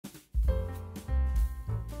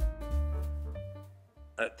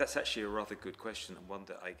That's actually a rather good question, and one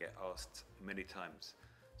that I get asked many times.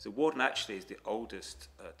 So Warden actually is the oldest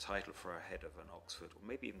title for a head of an Oxford, or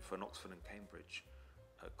maybe even for an Oxford and Cambridge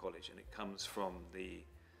college, and it comes from the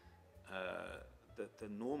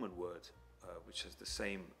Norman word, which has the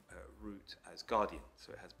same root as guardian.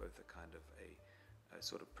 So it has both a kind of a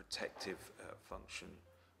sort of protective function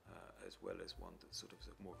as well as one that's sort of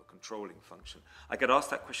more of a controlling function. I get asked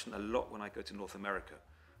that question a lot when I go to North America.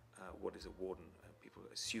 What is a warden? People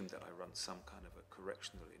assume that I run some kind of a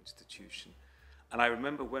correctional institution. And I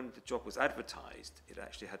remember when the job was advertised, it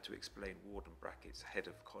actually had to explain warden brackets, head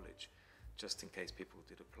of college, just in case people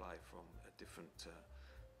did apply from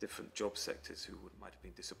different job sectors who might have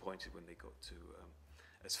been disappointed when they got to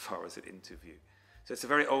as far as an interview. So it's a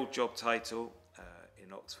very old job title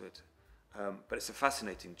in Oxford, but it's a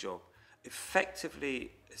fascinating job.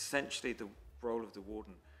 Effectively, essentially, the role of the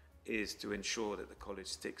warden is to ensure that the college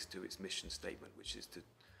sticks to its mission statement, which is to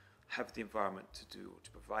have the environment to do, or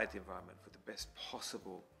to provide the environment for the best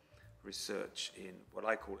possible research in what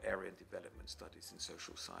I call area and development studies in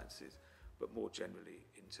social sciences, but more generally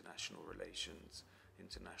international relations,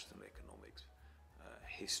 international economics,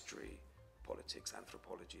 history, politics,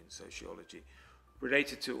 anthropology, and sociology,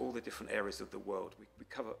 related to all the different areas of the world. We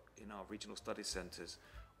cover in our regional studies centres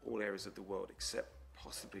all areas of the world except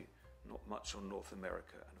possibly not much on North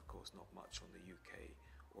America, and of course not much on the UK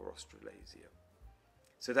or Australasia.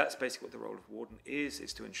 So that's basically what the role of warden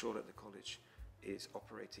is to ensure that the college is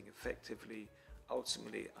operating effectively.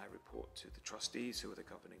 Ultimately, I report to the trustees, who are the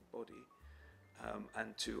governing body,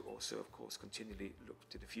 and to also, of course, continually look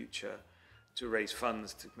to the future, to raise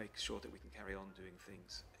funds to make sure that we can carry on doing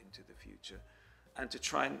things into the future, and to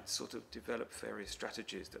try and sort of develop various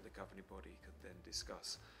strategies that the governing body can then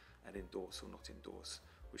discuss and endorse or not endorse,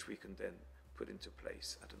 which we can then put into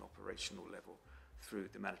place at an operational level through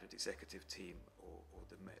the management executive team or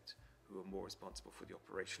the Met, who are more responsible for the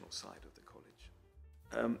operational side of the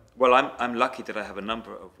college. Well, I'm lucky that I have a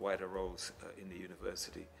number of wider roles in the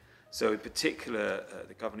university. So in particular,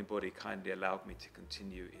 the governing body kindly allowed me to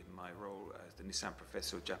continue in my role as the Nissan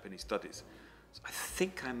Professor of Japanese Studies. So I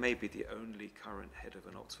think I may be the only current head of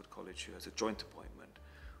an Oxford college who has a joint appointment,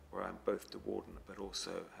 where I'm both the warden but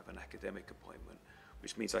also have an academic appointment,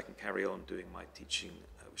 which means I can carry on doing my teaching,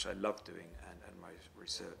 which I love doing, and my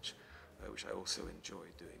research, which I also enjoy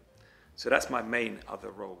doing. So that's my main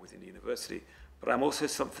other role within the university. But I'm also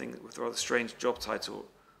something with a rather strange job title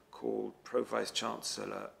called Pro-Vice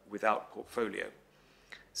Chancellor without portfolio.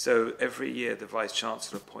 So every year the Vice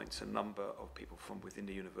Chancellor appoints a number of people from within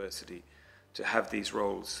the university to have these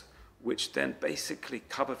roles, which then basically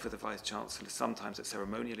cover for the Vice Chancellor, sometimes at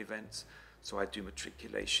ceremonial events. So I do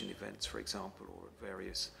matriculation events, for example, or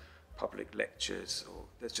various public lectures, or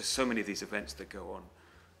there's just so many of these events that go on,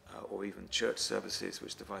 or even church services,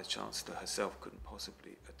 which the Vice Chancellor herself couldn't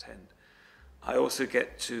possibly attend. I also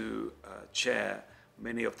get to chair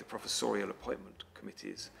many of the professorial appointment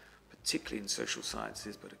committees, particularly in social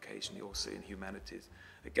sciences, but occasionally also in humanities,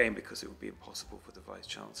 again, because it would be impossible for the Vice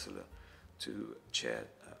Chancellor to chair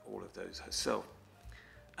all of those herself.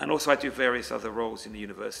 And also I do various other roles in the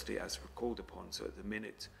university as called upon. So at the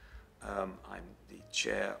minute, I'm the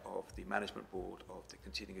chair of the management board of the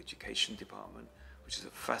Continuing Education Department, which is a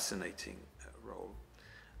fascinating role.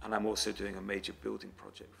 And I'm also doing a major building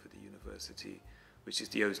project for the university, which is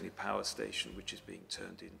the Oseney Power Station, which is being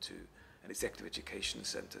turned into an executive education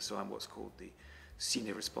centre. So I'm what's called the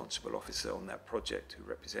senior responsible officer on that project, who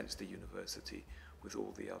represents the university with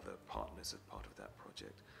all the other partners as part of that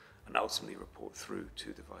project, and ultimately report through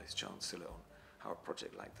to the Vice Chancellor on how a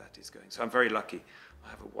project like that is going. So I'm very lucky. I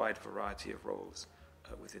have a wide variety of roles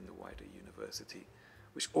within the wider university,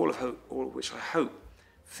 which all of which I hope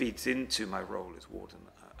feeds into my role as warden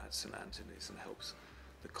at St Antony's and helps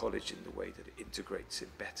the college in the way that it integrates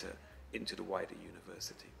it better into the wider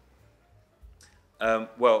university.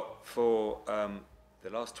 Well, for the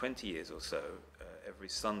last 20 years or so, every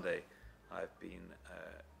Sunday I've been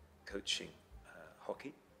coaching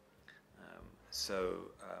hockey.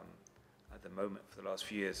 At the moment, for the last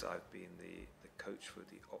few years, I've been the coach for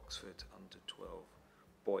the Oxford under-12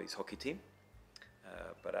 boys hockey team.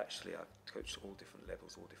 But actually, I've coached all different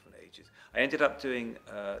levels, all different ages. I ended up doing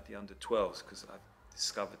the under-12s because I've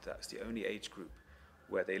discovered that's the only age group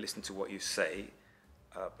where they listen to what you say,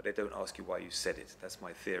 but they don't ask you why you said it. That's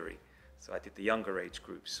my theory. So I did the younger age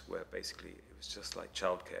groups where basically it was just like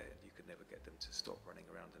childcare. You could never get them to stop running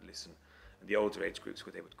around and listen. And the older age groups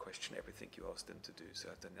where they would question everything you asked them to do. So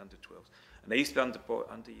I've done the under-12s. And they used to be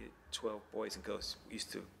under-12 boys and girls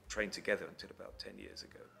used to train together until about 10 years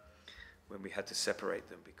ago, when we had to separate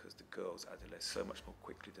them because the girls adolesced so much more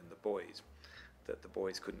quickly than the boys. that the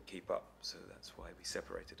boys couldn't keep up, so that's why we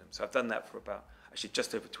separated them. So I've done that for about, actually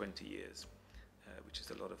just over 20 years, which is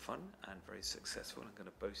a lot of fun and very successful. I'm going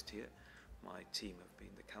to boast here. My team have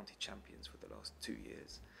been the county champions for the last 2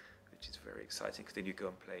 years, which is very exciting, because then you go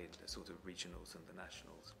and play in the sort of regionals and the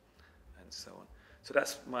nationals and so on. So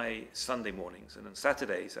that's my Sunday mornings, and on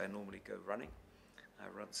Saturdays I normally go running. I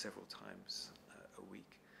run several times a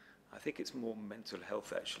week. I think it's more mental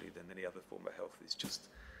health actually than any other form of health. It's just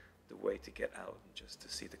the way to get out and just to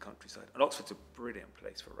see the countryside. And Oxford's a brilliant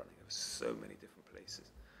place for running. There's so many different places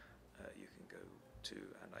you can go to,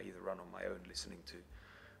 and I either run on my own listening to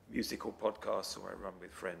music or podcasts, or I run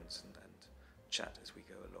with friends and chat as we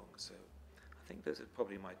go along. So I think those are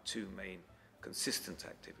probably my two main consistent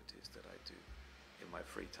activities that I do in my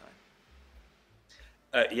free time.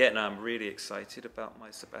 I'm really excited about my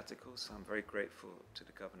sabbatical, so I'm very grateful to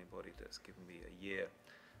the governing body that's given me a year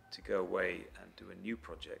to go away and do a new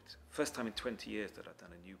project. First time in 20 years that I've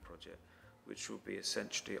done a new project, which will be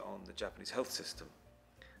essentially on the Japanese health system.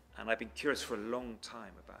 And I've been curious for a long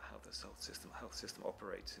time about how the health system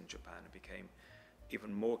operates in Japan, and became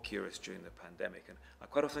even more curious during the pandemic. And I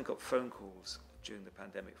quite often got phone calls during the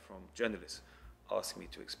pandemic from journalists asking me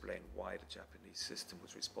to explain why the Japanese system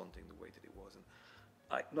was responding the way that it was. And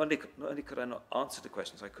not only could I not answer the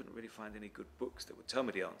questions, I couldn't really find any good books that would tell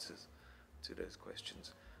me the answers to those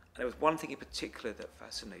questions. And there was one thing in particular that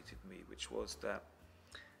fascinated me, which was that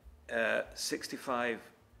 65%,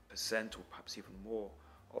 or perhaps even more,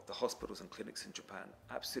 of the hospitals and clinics in Japan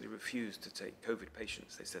absolutely refused to take COVID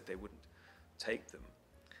patients. They said they wouldn't take them.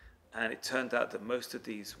 And it turned out that most of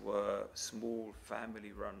these were small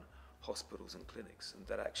family-run hospitals and clinics, and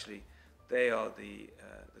that actually they are the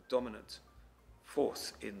dominant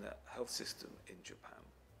force in the health system in Japan.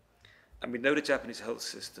 And we know the Japanese health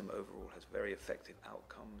system overall has very effective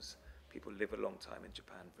outcomes. People live a long time in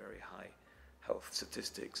Japan, very high health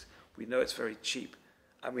statistics. We know it's very cheap.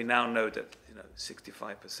 And we now know that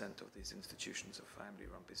 65% of these institutions are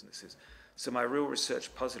family-run businesses. So my real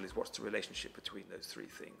research puzzle is, what's the relationship between those three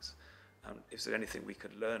things? Is there anything we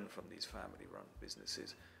could learn from these family-run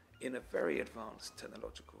businesses in a very advanced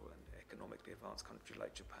technological and economically advanced country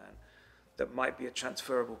like Japan, that might be a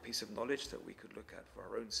transferable piece of knowledge that we could look at for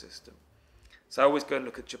our own system? So I always go and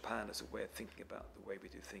look at Japan as a way of thinking about the way we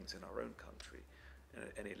do things in our own country, and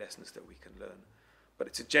any lessons that we can learn. But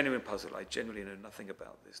it's a genuine puzzle. I genuinely know nothing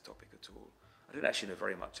about this topic at all. I don't actually know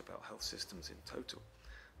very much about health systems in total.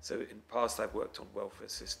 So in the past, I've worked on welfare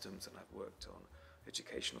systems and I've worked on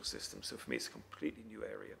educational systems. So for me, it's a completely new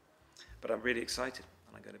area. But I'm really excited,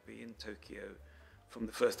 and I'm going to be in Tokyo from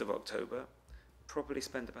the 1st of October, probably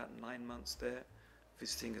spend about 9 months there,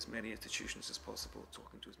 visiting as many institutions as possible,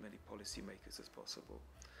 talking to as many policymakers as possible,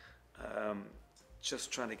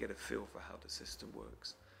 just trying to get a feel for how the system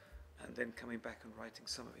works, and then coming back and writing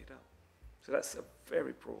some of it up. So that's a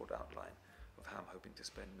very broad outline of how I'm hoping to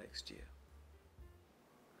spend next year.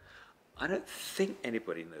 I don't think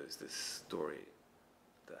anybody knows this story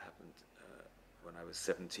that happened when I was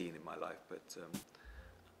 17 in my life, but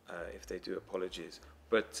if they do, apologies.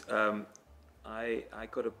 But I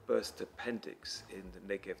got a burst appendix in the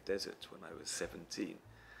Negev desert when I was 17,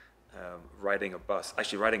 riding a bus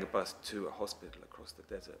to a hospital across the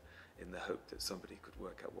desert in the hope that somebody could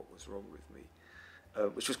work out what was wrong with me,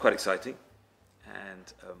 which was quite exciting.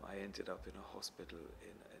 And I ended up in a hospital,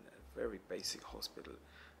 in a very basic hospital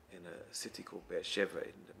in a city called Beersheva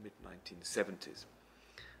in the mid-1970s.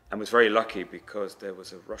 And was very lucky because there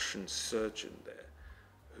was a Russian surgeon there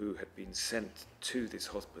who had been sent to this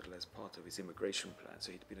hospital as part of his immigration plan.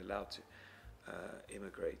 So he'd been allowed to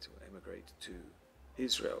immigrate to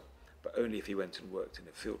Israel, but only if he went and worked in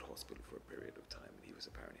a field hospital for a period of time. And he was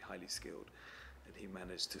apparently highly skilled, and he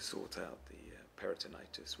managed to sort out the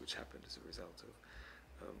peritonitis, which happened as a result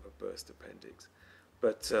of a burst appendix.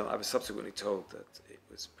 But I was subsequently told that it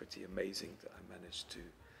was pretty amazing that I managed to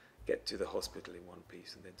get to the hospital in one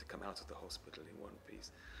piece and then to come out of the hospital in one piece.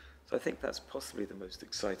 So I think that's possibly the most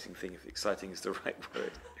exciting thing, if exciting is the right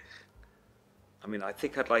word. I mean, I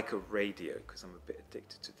think I'd like a radio because I'm a bit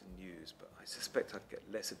addicted to the news, but I suspect I'd get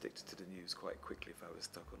less addicted to the news quite quickly if I was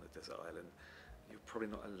stuck on a desert island. You're probably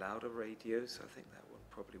not allowed a radio, so I think that one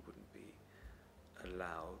probably wouldn't be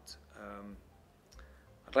allowed.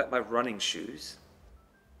 I'd like my running shoes,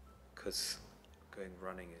 because going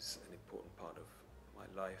running is an important part of my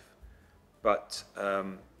life. But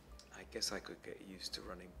I guess I could get used to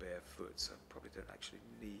running barefoot, so I probably don't actually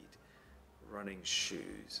need running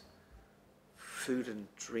shoes. Food and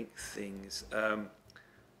drink things.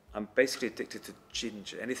 I'm basically addicted to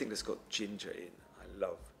ginger. Anything that's got ginger in, I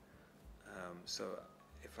love. So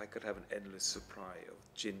if if I could have an endless supply of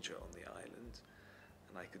ginger on the island,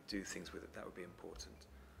 and I could do things with it, that would be important.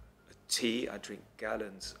 Tea, I drink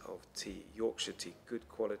gallons of tea, Yorkshire tea, good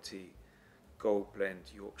quality, gold blend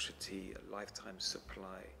Yorkshire tea, a lifetime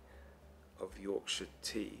supply of Yorkshire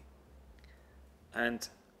tea. And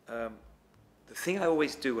the thing I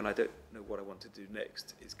always do when I don't know what I want to do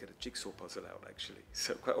next is get a jigsaw puzzle out, actually.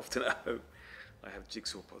 So quite often at home I have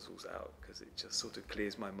jigsaw puzzles out because it just sort of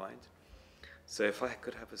clears my mind. So if I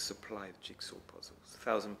could have a supply of jigsaw puzzles,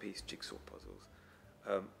 1,000-piece jigsaw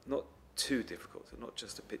puzzles, not too difficult, so not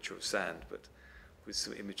just a picture of sand, but with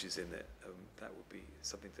some images in it, that would be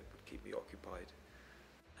something that would keep me occupied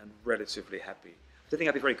and relatively happy. I don't think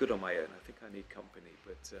I'd be very good on my own. I think I need company,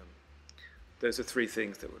 but those are three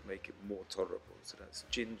things that would make it more tolerable. So that's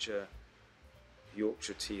ginger,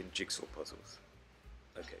 Yorkshire tea, and jigsaw puzzles.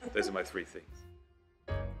 Okay, those are my three things.